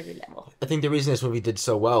 Literary level. I think the reason this movie did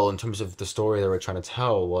so well in terms of the story that we're trying to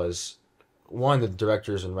tell was, one, the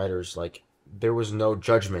directors and writers, like, there was no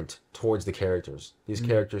judgment towards the characters. These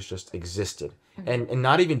characters just existed. And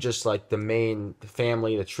not even just like the main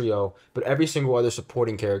family, the trio, but every single other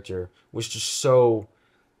supporting character was just so,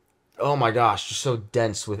 oh my gosh, just so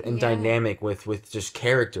dense and dynamic with just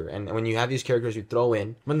character. And when you have these characters you throw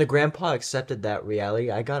in, when the grandpa accepted that reality,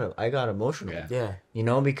 I got emotional. Yeah. You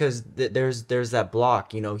know, because there's that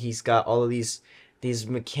block. You know, he's got all of these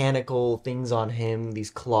mechanical things on him, these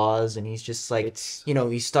claws, and he's just like, you know,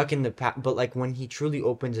 he's stuck in the past. But like when he truly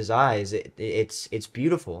opens his eyes, it's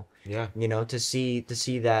beautiful. Yeah. You know, to see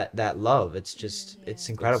that love, it's just it's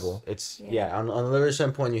incredible. It's on the literary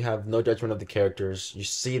standpoint, you have no judgment of the characters. You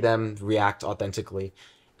see them react authentically,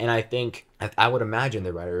 and I think I would imagine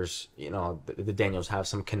the writers, you know, the Daniels have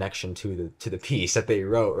some connection to the piece that they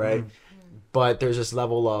wrote, right? But there's this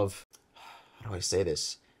level of, how do I say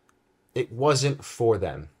this? It wasn't for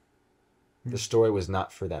them. The story was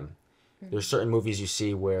not for them. There's certain movies you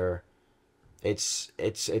see where it's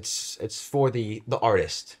for the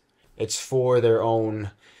artist. It's for their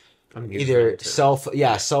own either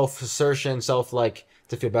self-assertion,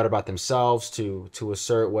 to feel better about themselves, to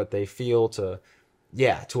assert what they feel, to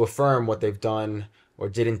affirm what they've done or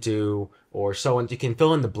didn't do, or so on. You can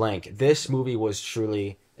fill in the blank. This movie was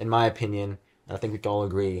truly, in my opinion, and I think we can all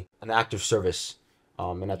agree, an act of service.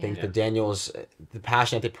 And I think the Daniels, the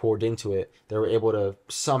passion that they poured into it, they were able to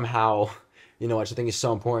somehow, you know, which I think is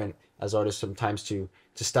so important as artists sometimes to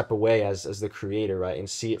step away as the creator, right, and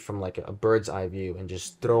see it from like a bird's eye view and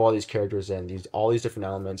just throw all these characters in, all these different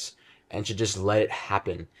elements, and to just let it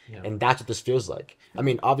happen. And that's what this feels like. I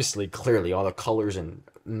mean, obviously, clearly, all the colors and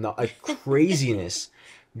craziness,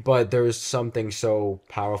 but there's something so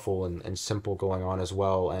powerful and simple going on as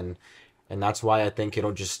well, and that's why I think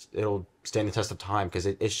it'll stand the test of time, because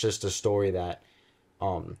it's just a story that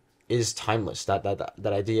is timeless. That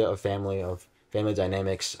idea of family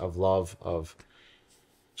dynamics, of love, of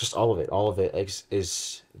just all of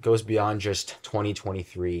it goes beyond just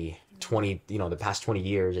 2023, the past 20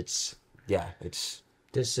 years.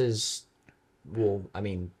 This is, well, I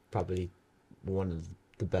mean, probably one of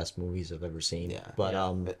the best movies I've ever seen. But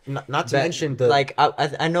not to mention the, like,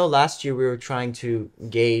 I know last year we were trying to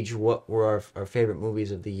gauge what were our favorite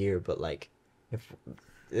movies of the year, but like, if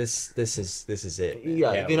this is it.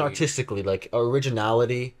 Even artistically, like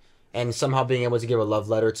originality, and somehow being able to give a love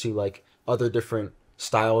letter to like other different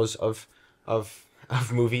styles of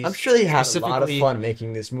movies. I'm sure they had a lot of fun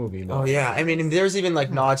making this movie. Oh yeah, I mean, there's even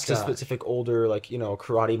like nods to specific older, like, you know,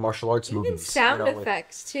 karate martial arts movies. Sound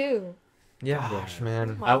effects too. Yeah, gosh,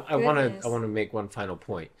 man. I want to make one final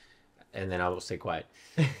point, and then I will stay quiet.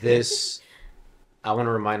 I want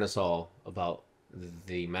to remind us all about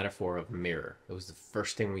the metaphor of mirror. It was the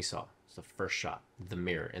first thing we saw. It's the first shot, the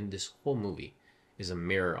mirror, and this whole movie is a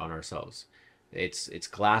mirror on ourselves. It's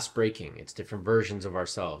glass breaking. It's different versions of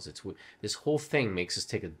ourselves. This whole thing makes us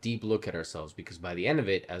take a deep look at ourselves, because by the end of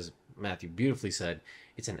it, as Matthew beautifully said,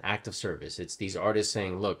 it's an act of service. It's these artists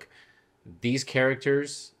saying, look, these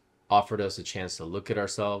characters offered us a chance to look at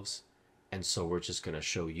ourselves, and so we're just going to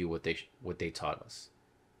show you what they taught us.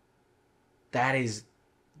 That is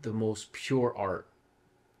the most pure art.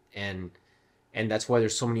 And that's why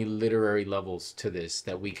there's so many literary levels to this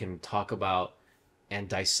that we can talk about and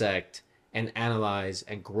dissect and analyze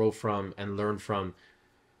and grow from and learn from,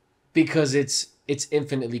 because it's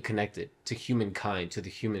infinitely connected to humankind, to the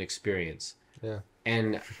human experience. Yeah.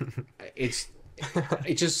 And it's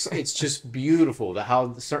just beautiful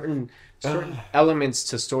how certain elements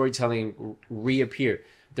to storytelling reappear.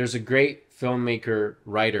 There's a great filmmaker,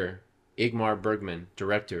 writer, Ingmar Bergman,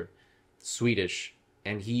 director, Swedish,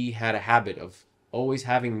 and he had a habit of always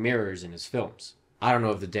having mirrors in his films. I don't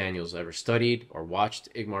know if the Daniels ever studied or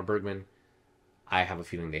watched Ingmar Bergman. I have a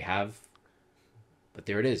feeling they have. But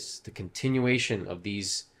there it is, the continuation of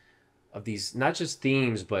these not just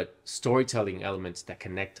themes, but storytelling elements that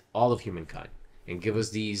connect all of humankind and give us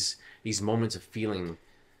these moments of feeling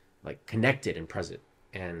like connected and present.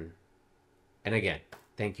 And again,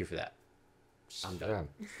 thank you for that. I'm done.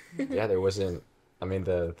 Yeah, there wasn't. I mean,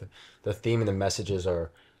 the theme and the messages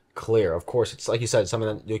are clear. Of course, it's like you said,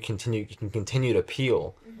 something that you can continue to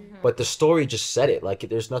appeal. But the story just said it. Like,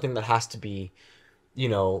 there's nothing that has to be,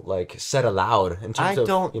 like said aloud in terms of,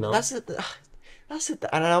 That's it.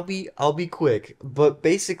 And I'll be quick. But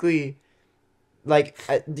basically, like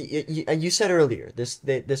you said earlier,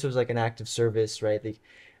 this was like an act of service, right?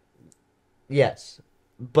 Yes,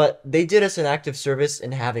 but they did us an act of service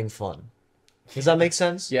in having fun. Does that make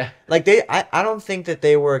sense? Yeah. Like I don't think that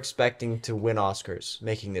they were expecting to win Oscars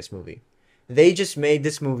making this movie. They just made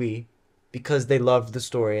this movie because they loved the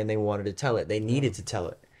story and they wanted to tell it. They needed to tell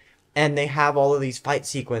it. And they have all of these fight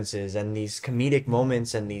sequences and these comedic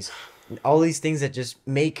moments and all these things that just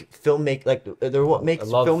make they're what makes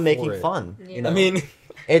filmmaking fun. Yeah. I mean,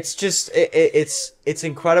 it's just it's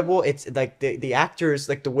incredible. It's like the actors,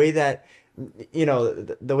 like the way that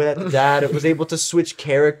the way that the dad was able to switch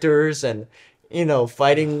characters and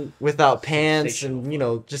fighting without pants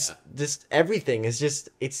and just everything is just,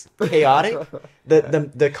 it's chaotic.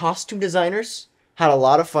 The costume designers had a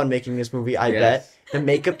lot of fun making this movie, I bet. The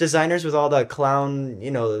makeup designers with all the clown,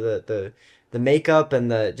 the makeup and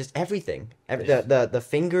just everything. The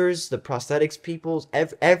fingers, the prosthetics people,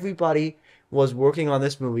 everybody was working on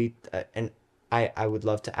this movie, and I would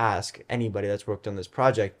love to ask anybody that's worked on this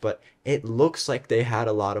project, but it looks like they had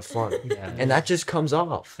a lot of fun. Yeah. And that just comes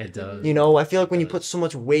off. It does. I feel like when you put so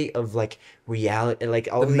much weight of like reality, like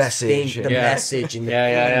all these things, the message and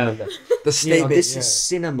the statement. This is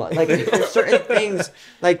cinema. Like there's certain things,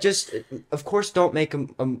 like just, of course, don't make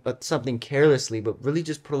something carelessly, but really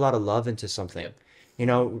just put a lot of love into something. Yep.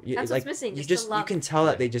 That's like what's missing. you the love. you can tell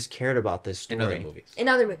that they just cared about this story. In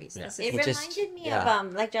other movies. Yeah. It reminded me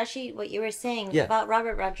of like Joshie, what you were saying about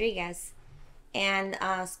Robert Rodriguez and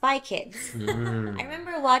Spy Kids. I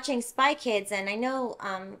remember watching Spy Kids, and I know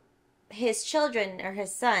his children or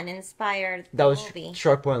his son inspired the movie.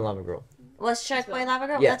 Shark Boy and Lava Girl. Was Shark Boy and Lava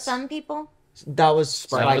Girl? Yes. That's some people? That was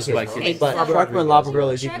Spy Kids. Okay, but so Shark Boy and Lava Girl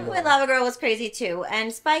is Shark Boy and Lava Girl was crazy too.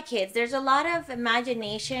 And Spy Kids, there's a lot of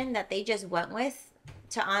imagination that they just went with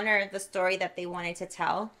to honor the story that they wanted to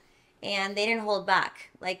tell, and they didn't hold back.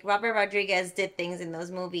 Like Robert Rodriguez did things in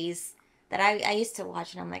those movies that I used to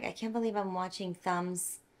watch, and I'm like, I can't believe I'm watching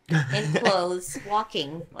thumbs in clothes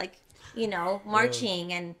walking, like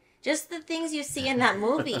marching, and just the things you see in that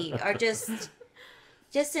movie are just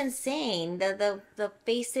insane. The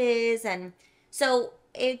faces, and so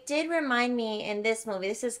it did remind me in this movie.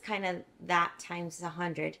 This is kind of that times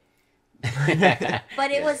 100.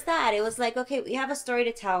 But it was that. It was like, okay, we have a story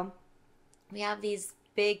to tell. We have these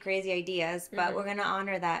big, crazy ideas, but we're gonna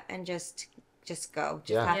honor that and just go,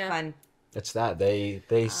 have fun. It's that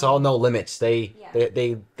they saw no limits. There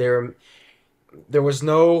was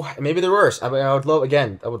no, maybe there were. I mean, I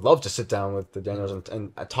would love to sit down with the Daniels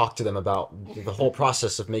and talk to them about the whole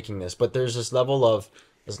process of making this. But there's this level of,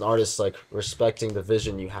 as an artist, like respecting the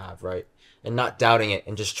vision you have, right, and not doubting it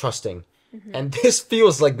and just trusting. And this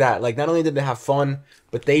feels like that. Like, not only did they have fun,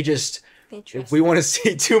 but if we want to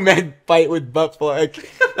see two men fight with butt plug,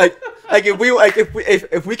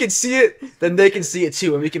 if we can see it, then they can see it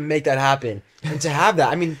too, and we can make that happen. And to have that,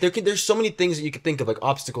 I mean, there's so many things that you could think of, like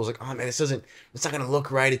obstacles, like, oh man, it's not gonna look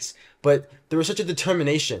right. But there was such a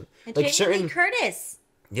determination, and like certain Curtis.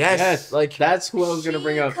 Yes, like that's who I was gonna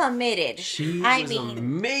bring up. Committed. She was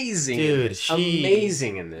amazing, dude.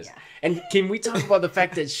 Amazing in this. Yeah. And can we talk about the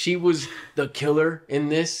fact that she was the killer in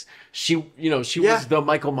this? She was the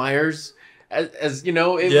Michael Myers, as you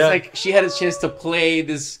know, it was like she had a chance to play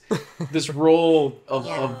this role of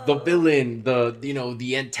the villain,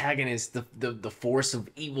 the antagonist, the force of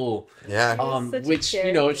evil. Yeah. Which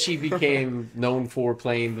she became known for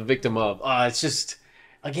playing the victim of. It's just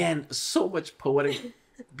again so much poetic,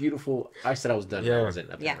 beautiful. I said I was done. I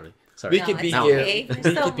wasn't apparently. Sorry. We could be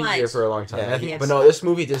here for a long time. But no, this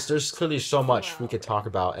movie, there's clearly so much we could talk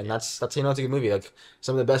about, and that's it's a good movie. Like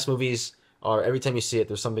some of the best movies are every time you see it,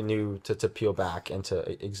 there's something new to peel back and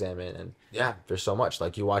to examine, and there's so much.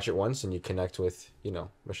 Like you watch it once and you connect with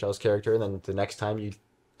Michelle's character, and then the next time you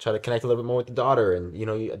try to connect a little bit more with the daughter, and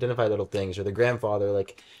you identify little things or the grandfather.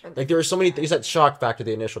 Like there were so many things that shocked back to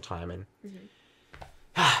the initial time, and.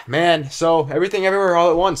 Man, so Everything Everywhere All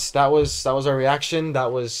at Once. That was our reaction.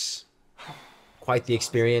 That was quite the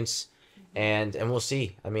experience, and we'll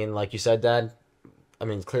see. I mean, like you said, Dad. I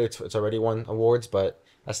mean, clearly it's already won awards, but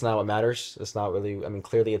that's not what matters. It's not really. I mean,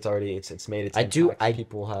 clearly it's already it's made its impact.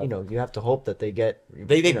 People have you have to hope that they get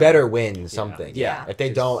they better win something. Yeah. If they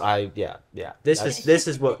don't, This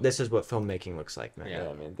is what filmmaking looks like, man. Yeah,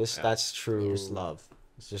 I mean that's true. Just love.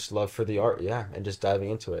 It's just love for the art, and just diving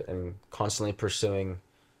into it and constantly pursuing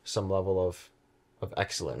some level of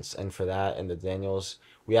excellence. And for that, and the Daniels,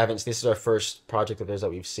 this is our first project of theirs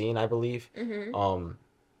that we've seen, I believe.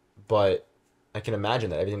 But I can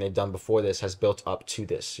imagine that everything they've done before this has built up to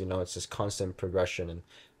this. It's this constant progression and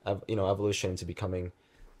evolution into becoming,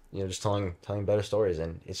 just telling better stories,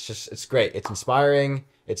 and it's great. It's inspiring,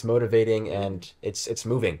 it's motivating, and it's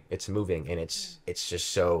moving, and it's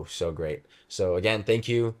just so great. So again, thank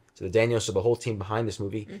you to the Daniels, to the whole team behind this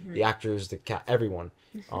movie, the actors, everyone,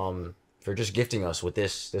 for just gifting us with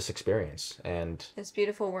this experience and this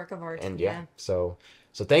beautiful work of art. And so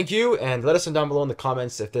thank you, and let us know down below in the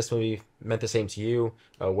comments if this movie meant the same to you,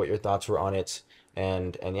 what your thoughts were on it.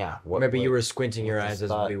 And maybe you were squinting your eyes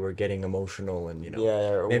as we were getting emotional, and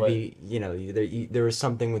maybe there was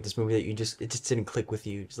something with this movie that it just didn't click with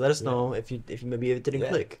you. Just let us know if maybe it didn't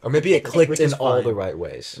click, or maybe it clicked in all the right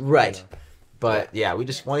ways. Right. But we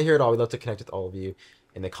just want to hear it all. We'd love to connect with all of you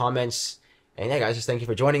in the comments. And guys, just thank you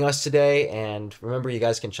for joining us today. And remember, you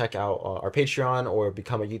guys can check out our Patreon or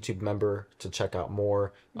become a YouTube member to check out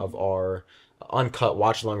more of our uncut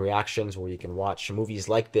watch along reactions, where you can watch movies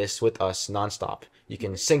like this with us nonstop. You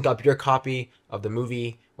can sync up your copy of the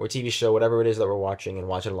movie or TV show, whatever it is that we're watching, and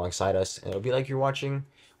watch it alongside us, and it'll be like you're watching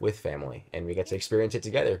with family, and we get to experience it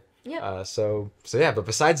together. But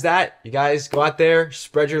besides that, you guys go out there,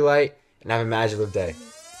 spread your light, and have a MaJeliv day.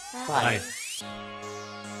 Bye.